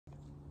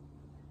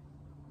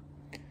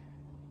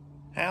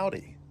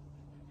Howdy.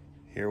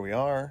 Here we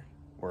are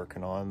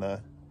working on the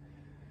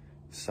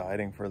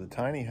siding for the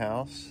tiny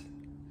house,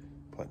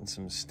 putting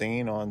some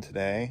stain on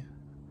today.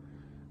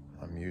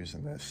 I'm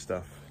using this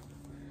stuff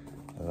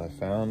that I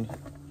found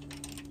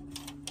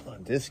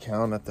on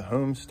discount at the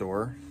home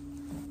store.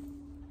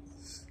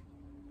 It's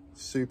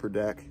Super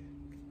Deck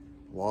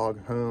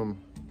Log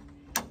Home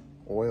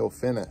oil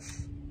finish.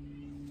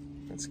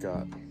 It's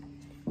got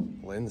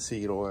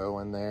linseed oil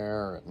in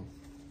there and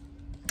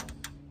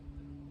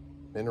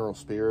mineral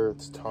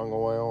spirits, tung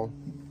oil,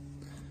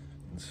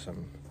 and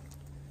some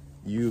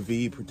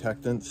UV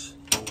protectants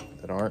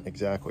that aren't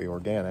exactly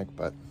organic,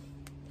 but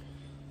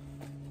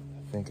I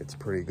think it's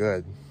pretty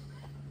good.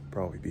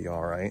 Probably be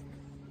all right.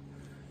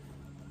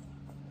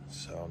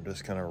 So I'm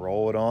just gonna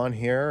roll it on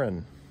here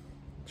and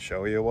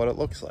show you what it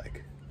looks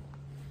like.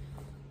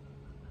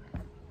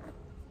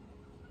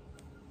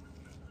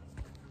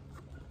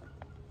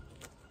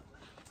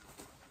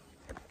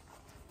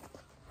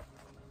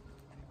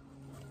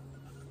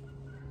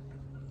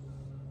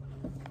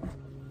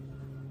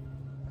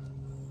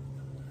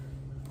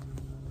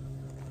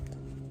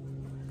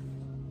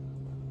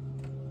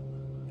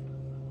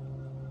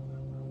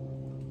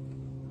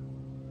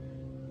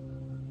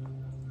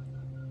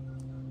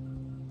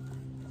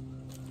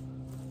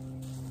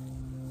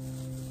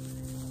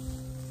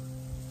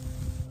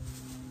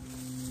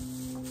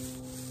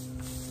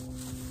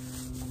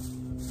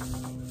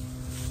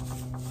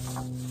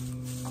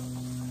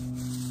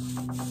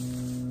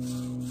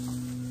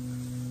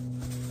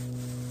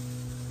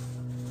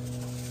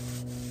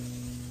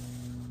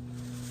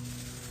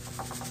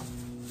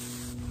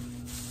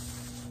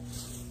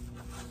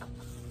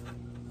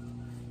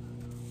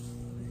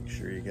 Make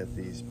sure you get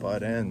these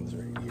butt ends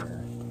right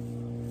here.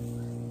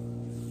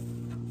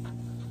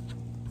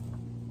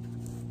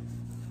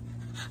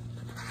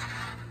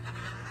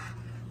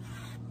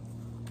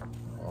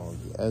 All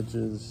the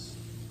edges.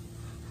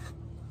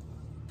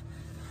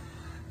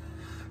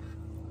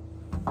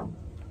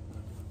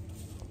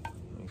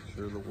 Make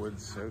sure the wood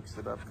soaks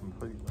it up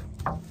completely.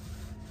 Don't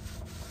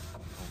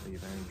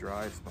leave any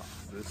dry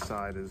spots. This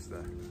side is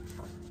the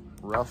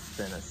rough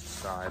finished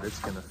side. It's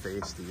going to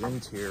face the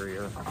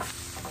interior.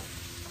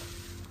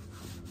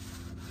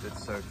 It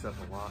soaks up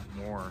a lot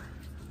more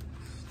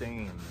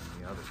stain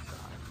than the other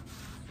side.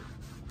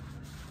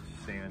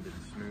 Sanded,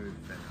 smooth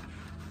finish.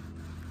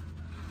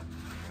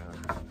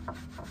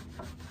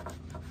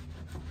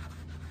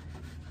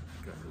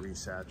 Gotta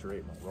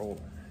resaturate my roller.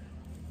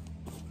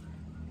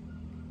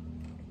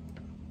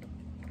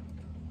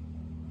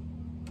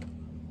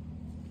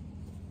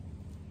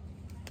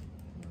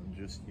 I'm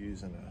just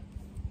using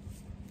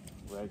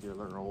a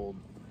regular old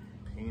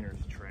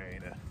painter's tray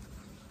to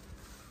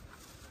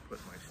put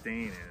my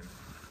stain in.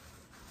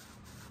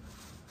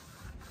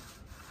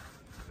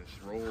 This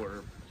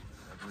roller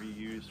I've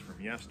reused from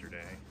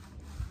yesterday,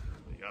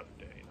 the other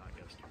day, not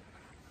yesterday.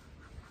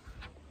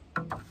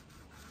 I'm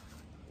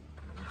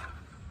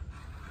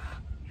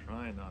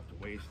trying not to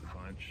waste a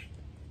bunch.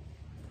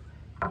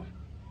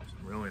 Just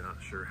really not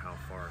sure how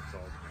far it's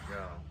all gonna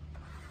go.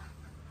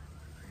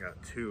 I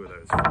got 2 of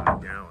those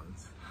 5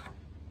 gallons.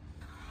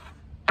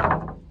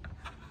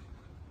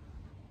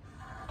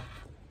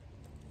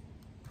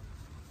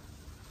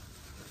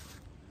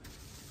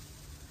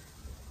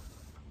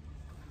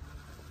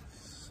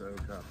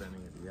 Soak up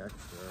any of the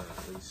extra,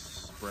 at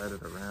least spread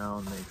it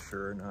around, make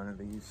sure none of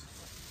these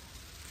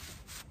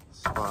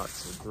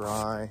spots are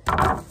dry.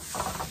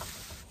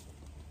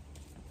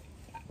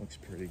 Looks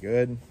pretty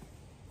good.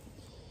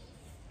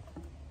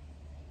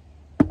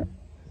 You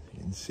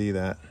can see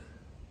that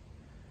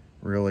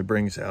really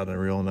brings out a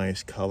real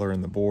nice color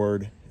in the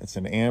board. It's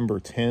an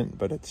amber tint,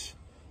 but it's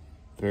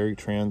very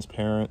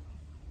transparent,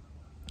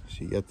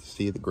 so you get to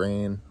see the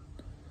grain.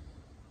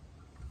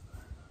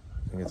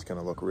 I think it's going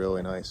to look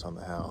really nice on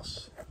the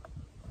house.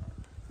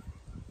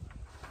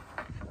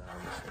 I'm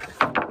just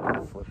going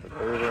to flip it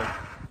over.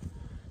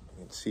 You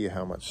can see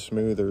how much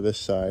smoother this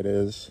side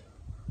is.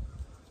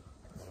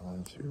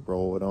 Once you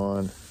roll it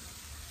on,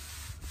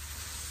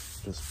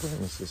 just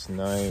brings this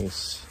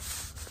nice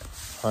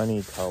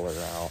honey color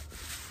out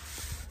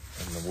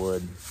in the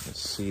wood, the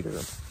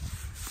cedar.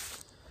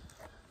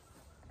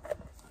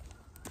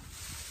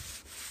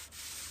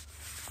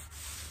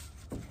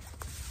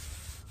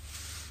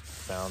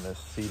 Found this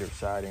cedar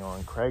siding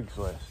on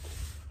Craigslist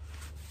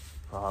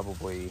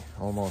probably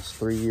almost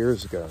 3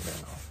 years ago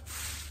now.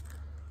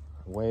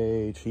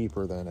 Way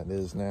cheaper than it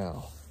is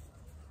now.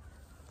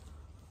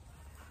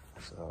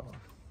 So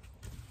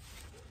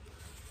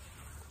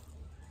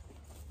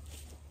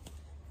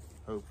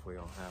hopefully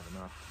I'll have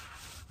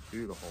enough to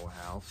do the whole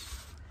house.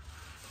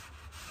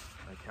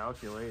 I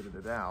calculated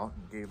it out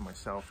and gave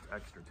myself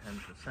extra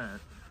 10%.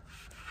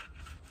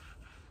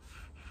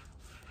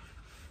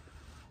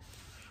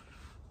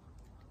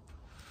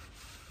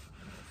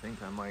 I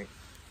think I might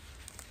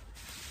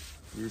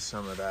use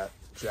some of that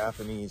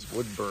Japanese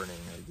wood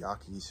burning, a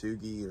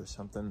yakisugi or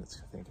something, I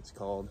think it's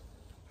called.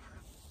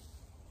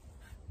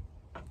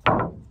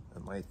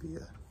 That might be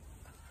a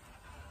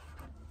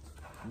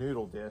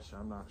noodle dish.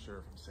 I'm not sure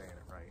if I'm saying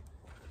it right.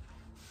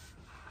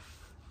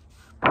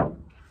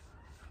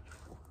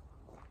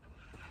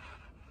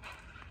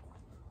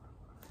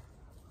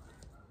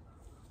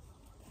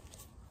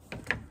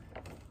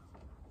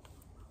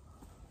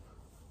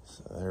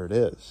 So there it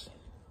is.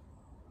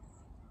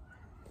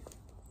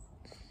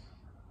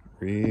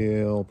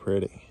 Real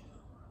pretty.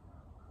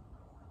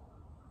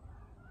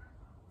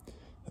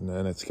 And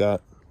then it's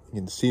got, you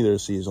can see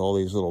there's all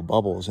these little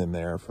bubbles in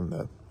there from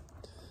the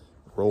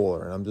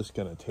roller. And I'm just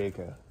gonna take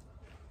a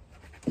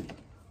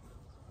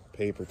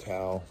paper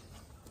towel.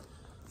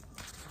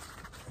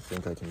 I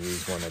think I can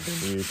use one I've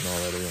been using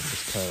already, and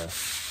just kind of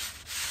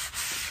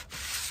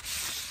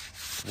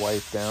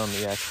wipe down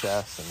the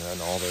excess, and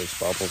then all those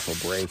bubbles will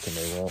break and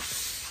they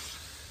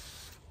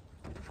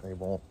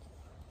won't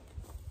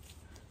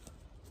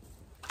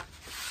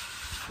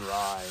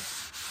dry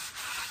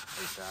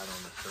like that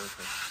on the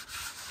surface.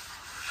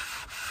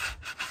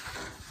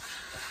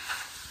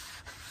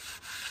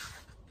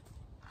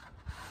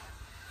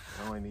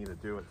 I only need to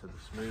do it to the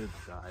smooth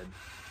side.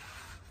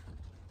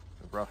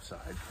 The rough side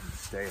can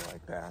stay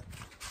like that.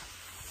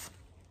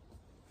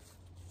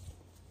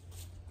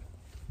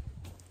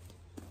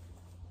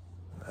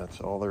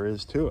 That's all there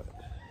is to it.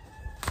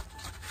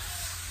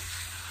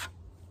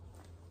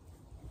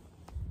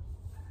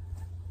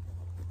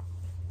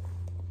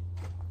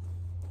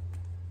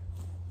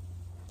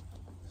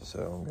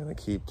 So I'm gonna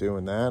keep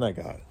doing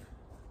that.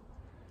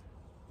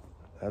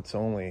 That's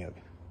only a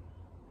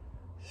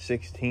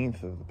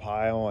 1/16 of the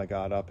pile I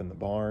got up in the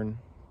barn.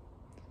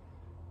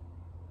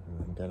 And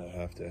I'm gonna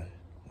have to,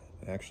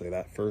 actually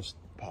that first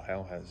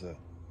pile has a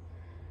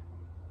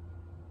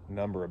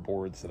number of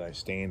boards that I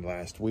stained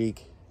last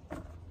week.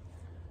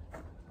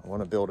 I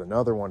want to build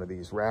another one of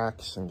these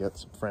racks and get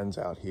some friends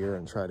out here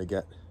and try to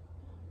get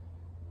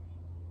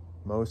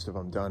most of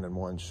them done in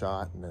one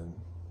shot, and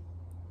then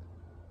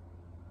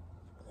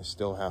I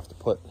still have to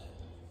put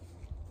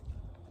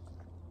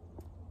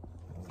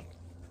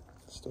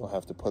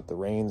the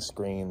rain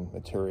screen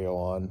material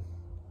on.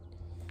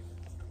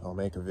 I'll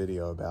make a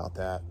video about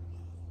that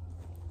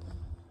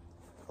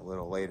a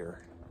little later.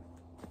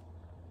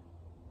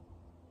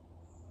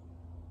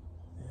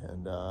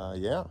 And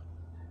yeah,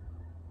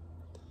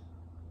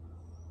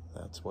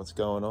 that's what's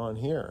going on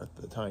here at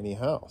the tiny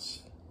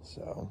house.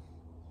 So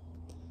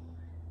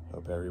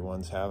hope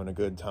everyone's having a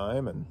good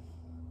time, and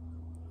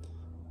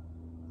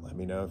let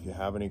me know if you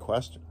have any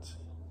questions.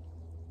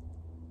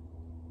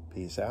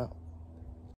 Peace out.